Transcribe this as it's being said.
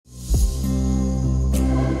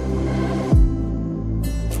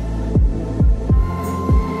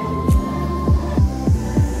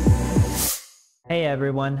Hey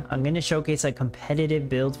everyone, I'm going to showcase a competitive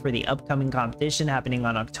build for the upcoming competition happening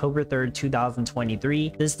on October 3rd,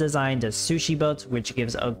 2023. This design does Sushi Boat, which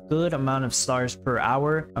gives a good amount of stars per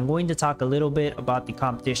hour. I'm going to talk a little bit about the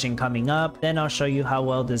competition coming up, then I'll show you how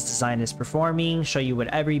well this design is performing, show you what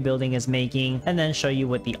every building is making, and then show you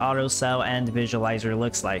what the Autosell and visualizer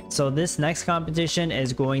looks like. So this next competition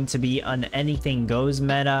is going to be an anything goes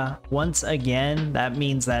meta. Once again, that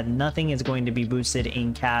means that nothing is going to be boosted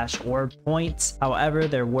in cash or points. However,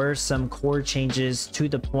 there were some core changes to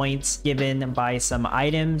the points given by some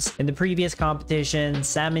items. In the previous competition,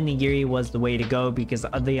 salmon nigiri was the way to go because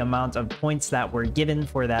of the amount of points that were given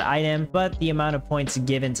for that item, but the amount of points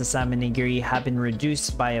given to salmon nigiri have been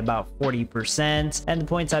reduced by about 40%, and the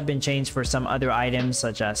points have been changed for some other items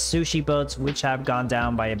such as sushi boats, which have gone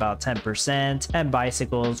down by about 10%, and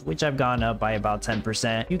bicycles, which have gone up by about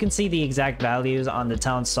 10%. You can see the exact values on the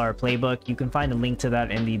Town Star playbook. You can find a link to that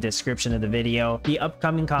in the description of the video. The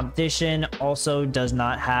upcoming competition also does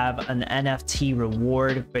not have an NFT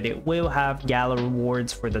reward, but it will have Gala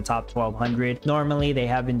rewards for the top 1200. Normally, they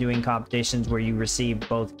have been doing competitions where you receive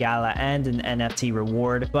both Gala and an NFT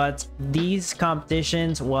reward, but these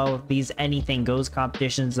competitions, well, these anything goes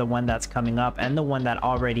competitions, the one that's coming up and the one that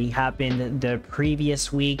already happened the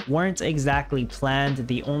previous week, weren't exactly planned.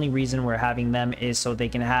 The only reason we're having them is so they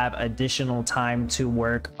can have additional time to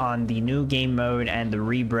work on the new game mode and the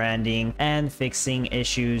rebranding and fixing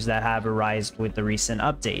issues that have arisen with the recent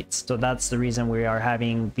updates. So that's the reason we are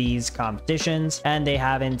having these competitions, and they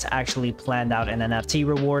haven't actually planned out an NFT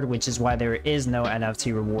reward, which is why there is no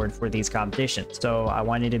NFT reward for these competitions. So I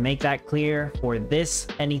wanted to make that clear. For this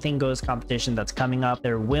anything goes competition that's coming up,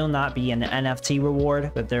 there will not be an NFT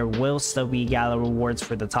reward, but there will still be Gala rewards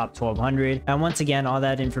for the top 1200. And once again, all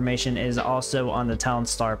that information is also on the Town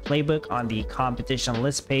Star playbook. On the competition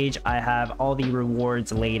list page, I have all the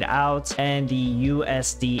rewards laid out and the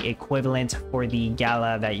USD equivalent for the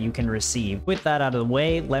Gala that you can receive. With that out of the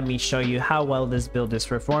way, let me show you how well this build is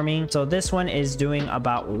performing. So this one is doing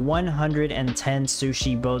about 110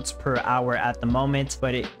 sushi boats per hour at the moment,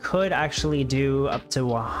 but it could actually do up to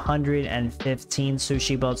 115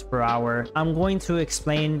 sushi boats per hour. I'm going to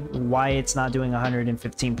explain why it's not doing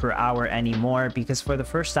 115 per hour anymore, because for the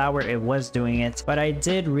first hour it was doing it, but I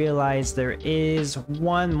did realize there is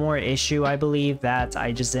one more issue, I believe, that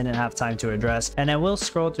I just didn't have time to address, and I will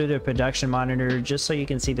scroll through the production monitor just so you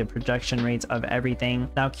can see the production rates of everything.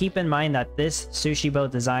 Now keep in mind that this sushi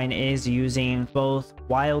boat design is using both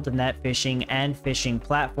wild net fishing and fishing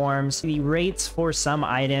platforms. The rates for some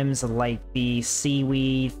items like the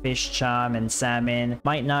seaweed, fish chum, and salmon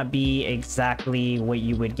might not be exactly what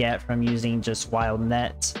you would get from using just wild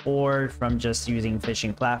net or from just using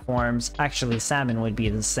fishing platforms. Actually, salmon would be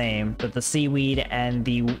the same, but the seaweed and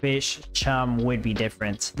the fish chum would be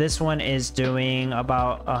different. This one is doing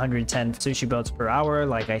about 110 sushi boats per hour,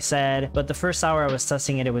 like I said, but the first hour I was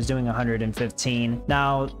testing it, it was doing 115.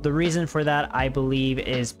 Now, the reason for that, I believe,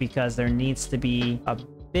 is because there needs to be a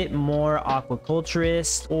bit more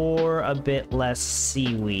aquaculturist or a bit less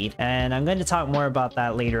seaweed, and I'm going to talk more about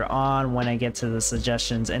that later on when I get to the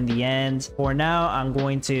suggestions in the end. For now, I'm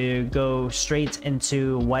going to go straight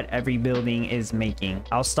into what every building is making.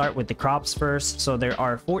 I'll start with the crops first. So there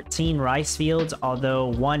are 14 rice fields, although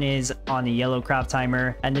one is on a yellow craft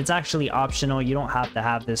timer, and it's actually optional. You don't have to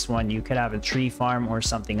have this one. You could have a tree farm or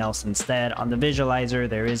something else instead. On the visualizer,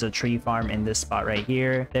 there is a tree farm in this spot right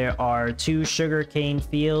here. There are 2 sugarcane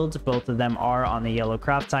fields. Both of them are on the yellow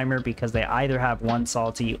craft timer because they either have 1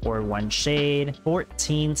 salty or 1 shade.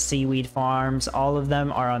 14 seaweed farms, all of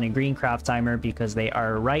them are on a green craft timer because they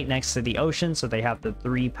are right next to the ocean, so they have the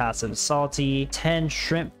 3 passive salty. 10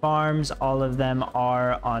 shrimp farms, all of them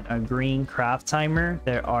are on a green craft timer.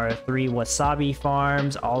 There are 3 wasabi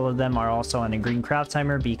farms, all of them are also on a green craft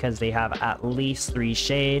timer because they have at least 3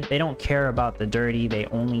 shade. They don't care about the dirty, they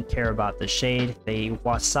only care about the shade. The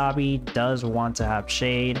wasabi does want to have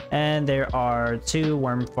shade. And there are 2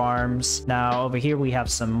 worm farms. Now over here we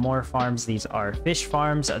have some more farms. These are fish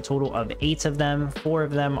farms, a total of 8 of them. 4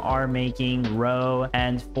 of them are making roe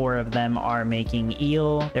and 4 of them are making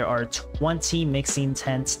eel. There are 20 mixing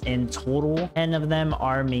tents in total. 10 of them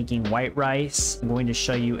are making white rice. I'm going to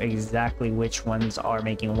show you exactly which ones are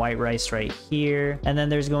making white rice right here. And then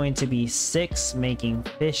there's going to be 6 making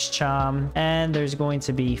fish chum, and there's going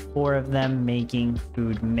to be 4 of them making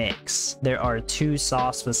food mix. There are 2 sauce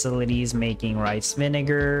sauce facilities making rice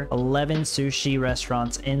vinegar, 11 sushi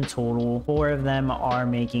restaurants in total. 4 of them are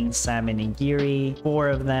making salmon nigiri, 4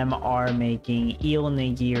 of them are making eel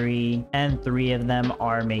nigiri, and 3 of them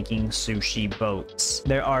are making sushi boats.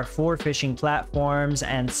 There are 4 fishing platforms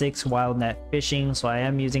and 6 wild net fishing, so I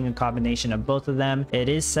am using a combination of both of them. It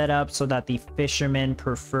is set up so that the fishermen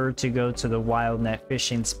prefer to go to the wild net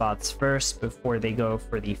fishing spots first before they go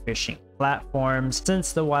for the fishing platforms,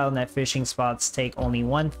 since the wild net fishing spots take only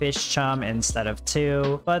 1 fish chum instead of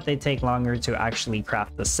 2, but they take longer to actually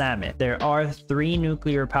craft the salmon. There are 3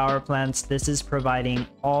 nuclear power plants. This is providing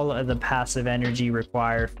all of the passive energy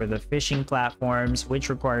required for the fishing platforms, which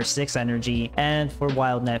requires 6 energy, and for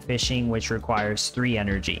wild net fishing, which requires 3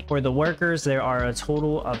 energy. For the workers, there are a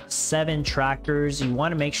total of 7 tractors. You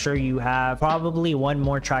want to make sure you have probably 1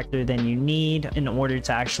 more tractor than you need in order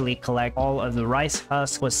to actually collect all of the rice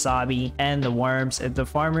husk, wasabi, and the worms. If the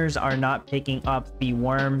farmers are not picking up the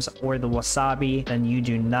worms or the wasabi, then you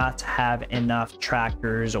do not have enough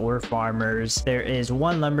tractors or farmers. There is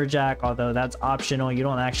 1 lumberjack, although that's optional. You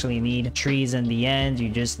don't actually need trees in the end. You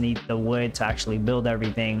just need the wood to actually build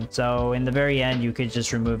everything. So in the very end, you could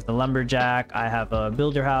just remove the lumberjack. I have a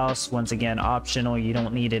builder house, once again optional. You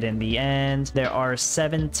don't need it in the end. There are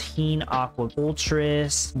 17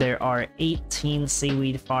 aquaculturists, there are 18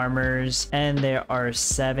 seaweed farmers, and there are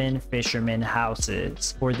 7 fishermen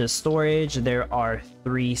houses. For the storage, there are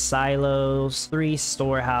 3 silos, 3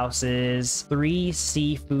 storehouses, 3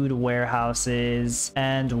 seafood warehouses,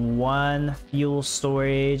 and 1 fuel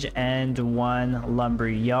storage and 1 lumber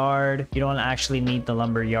yard. You don't actually need the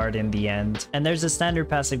lumber yard in the end. And there's a standard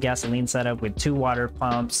passive gasoline setup with 2 water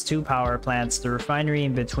pumps, 2 power plants, the refinery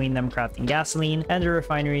in between them crafting gasoline, and the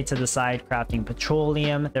refinery to the side crafting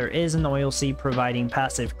petroleum. There is an oil seep providing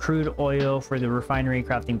passive crude oil for the refinery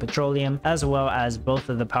crafting petroleum, as well as both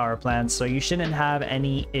of the power plants, so you shouldn't have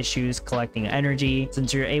any issues collecting energy,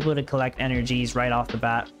 since you're able to collect energies right off the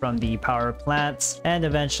bat from the power plants, and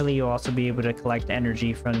eventually you'll also be able to collect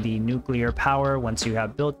energy from the nuclear power once you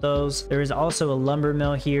have built those. There is also a lumber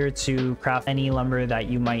mill here to craft any lumber that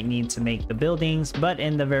you might need to make the buildings, but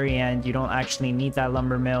in the very end you don't actually need that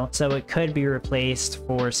lumber mill, so it could be replaced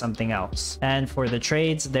for something else. And for the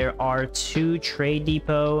trades, there are 2 trade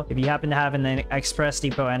depot. If you happen to have an express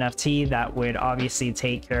depot NFT, that would obviously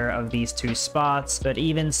take care of these 2 spots, but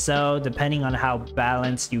even so, depending on how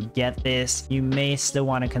balanced you get this, you may still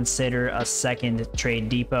want to consider a second trade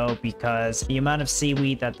depot, because the amount of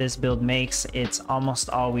seaweed that this build makes, it's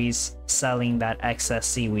almost always selling that excess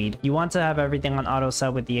seaweed. You want to have everything on auto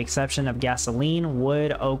sell with the exception of gasoline,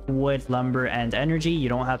 wood, oak wood, lumber, and energy. You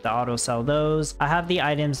don't have to auto sell those. I have the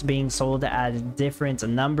items being sold at different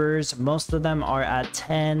numbers. Most of them are at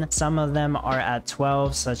 10, some of them are at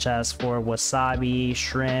 12, such as for wasabi,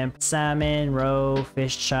 shrimp, salmon, roe,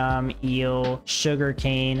 fish chum, eel, sugar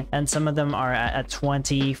cane, and some of them are at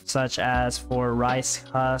 20, such as for rice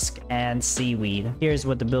husk and seaweed. Here's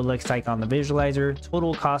what the build looks like on the visualizer.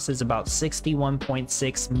 Total cost is about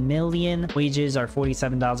 61.6 million. Wages are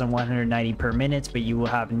 47,190 per minute, but you will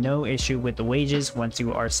have no issue with the wages once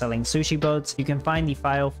you are selling sushi boats. You can find the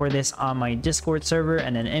file for this on my Discord server,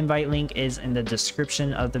 and an invite link is in the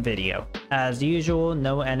description of the video. As usual,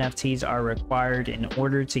 no NFTs are required in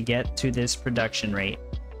order to get to this production rate.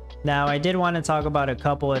 Now, I did want to talk about a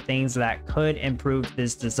couple of things that could improve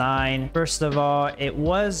this design. First of all, it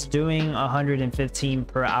was doing 115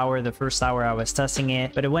 per hour the first hour I was testing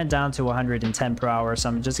it, but it went down to 110 per hour, so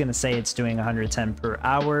I'm just going to say it's doing 110 per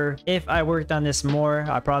hour. If I worked on this more,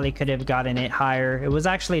 I probably could have gotten it higher. It was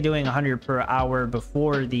actually doing 100 per hour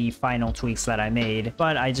before the final tweaks that I made,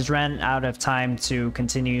 but I just ran out of time to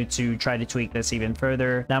continue to try to tweak this even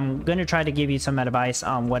further. Now, I'm going to try to give you some advice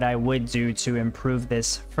on what I would do to improve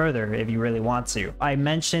this further if you really want to. I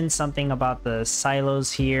mentioned something about the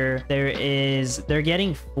silos here. They're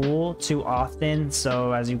getting full too often,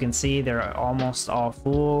 so as you can see, they're almost all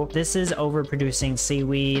full. This is overproducing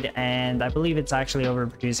seaweed, and I believe it's actually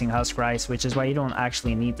overproducing husk rice, which is why you don't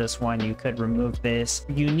actually need this one. You could remove this.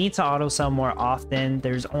 You need to auto sell more often.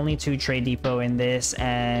 There's only 2 trade depot in this,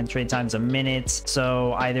 and trade time's a minute,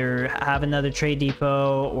 so either have another trade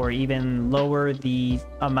depot or even lower the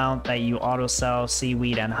amount that you auto sell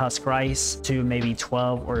seaweed and husk rice to maybe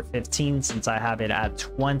 12 or 15, since I have it at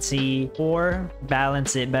 20, or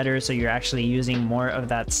balance it better so you're actually using more of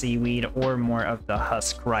that seaweed or more of the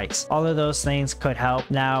husk rice. All of those things could help.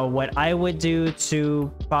 Now, what I would do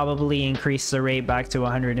to probably increase the rate back to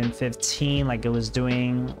 115 like it was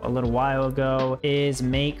doing a little while ago is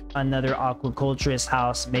make another aquaculturist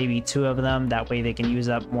house, maybe 2 of them. That way they can use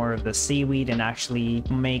up more of the seaweed and actually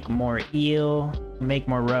make more eel make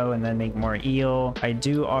more roe and then make more eel. I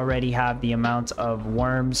do already have the amount of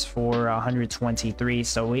worms for 123,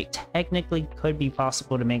 so it technically could be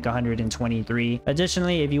possible to make 123.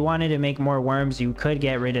 Additionally, if you wanted to make more worms, you could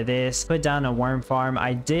get rid of this, put down a worm farm.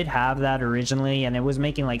 I did have that originally, and it was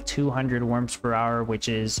making like 200 worms per hour, which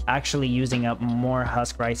is actually using up more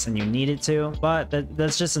husk rice than you needed to, but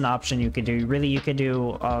that's just an option you could do. Really, you could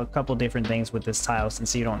do a couple different things with this tile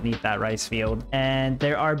since you don't need that rice field. And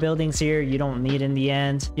there are buildings here you don't need in the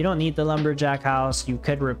end. You don't need the lumberjack house. You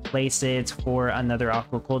could replace it for another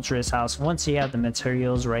aquaculturist house once you have the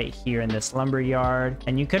materials right here in this lumber yard.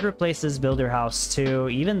 And you could replace this builder house too,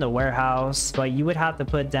 even the warehouse, but you would have to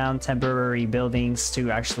put down temporary buildings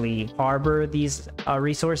to actually harbor these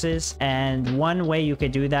resources. And one way you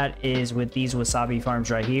could do that is with these wasabi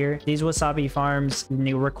farms right here. These wasabi farms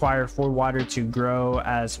require for water to grow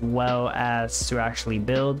as well as to actually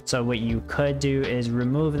build. So what you could do is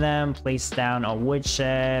remove them, place down a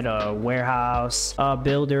woodshed, a warehouse, a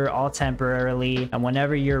builder, all temporarily, and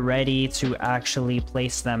whenever you're ready to actually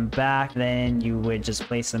place them back, then you would just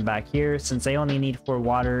place them back here. Since they only need 4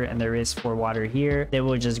 water and there is 4 water here, they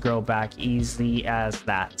will just grow back easily as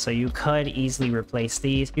that. So you could easily replace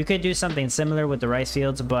these. You could do something similar with the rice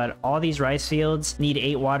fields, but all these rice fields need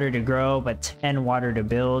 8 water to grow but 10 water to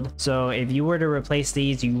build. So if you were to replace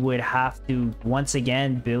these, you would have to once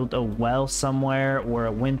again build a well somewhere or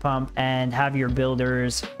a wind pump and have your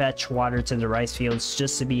builders fetch water to the rice fields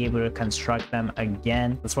just to be able to construct them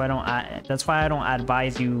again. That's why I don't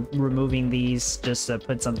advise you removing these just to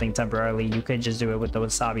put something temporarily. You could just do it with the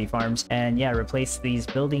wasabi farms, and yeah, replace these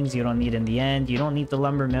buildings you don't need in the end. You don't need the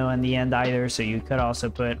lumber mill in the end either, so you could also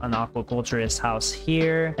put an aquaculturist house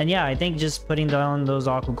here. And yeah, I think just putting down those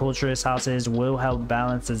aquaculturist houses will help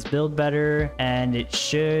balance this build better, and it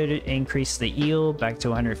should increase the yield back to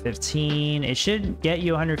 115. It should get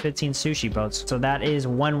you 115 sushi boats, so that is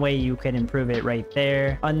one way you could improve it right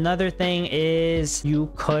there. Another thing is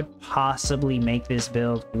you could possibly make this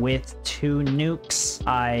build with 2 nukes.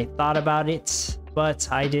 I thought about it, but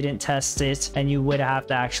I didn't test it, and you would have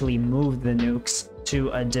to actually move the nukes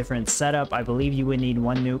to a different setup. I believe you would need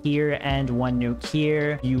 1 nuke here and 1 nuke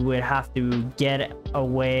here. You would have to get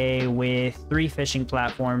away with 3 fishing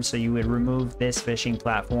platforms, so you would remove this fishing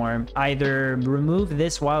platform, either remove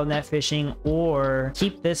this wild net fishing or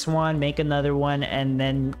keep this one, make another one, and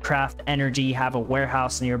then craft energy, have a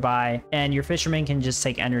warehouse nearby, and your fishermen can just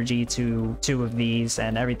take energy to 2 of these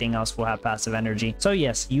and everything else will have passive energy. So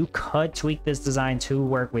yes, you could tweak this design to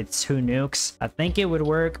work with 2 nukes. I think it would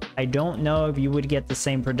work. I don't know if you would get the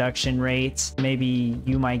same production rates. Maybe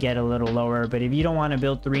you might get a little lower, but if you don't want to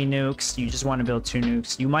build 3 nukes, you just want to build 2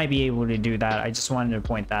 nukes, you might be able to do that. I just wanted to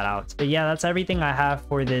point that out. But yeah, that's everything I have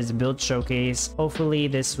for this build showcase. Hopefully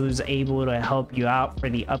this was able to help you out for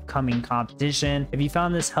the upcoming competition. If you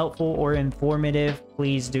found this helpful or informative,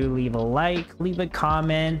 please do leave a like, leave a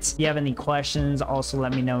comment. If you have any questions, also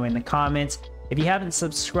let me know in the comments. If you haven't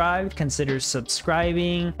subscribed, consider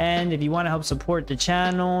subscribing. And if you want to help support the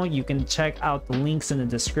channel, you can check out the links in the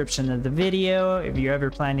description of the video. If you're ever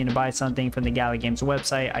planning to buy something from the Gala Games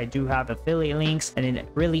website, I do have affiliate links, and it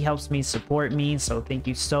really helps me support me. So thank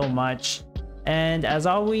you so much. And as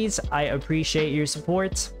always, I appreciate your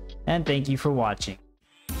support, and thank you for watching.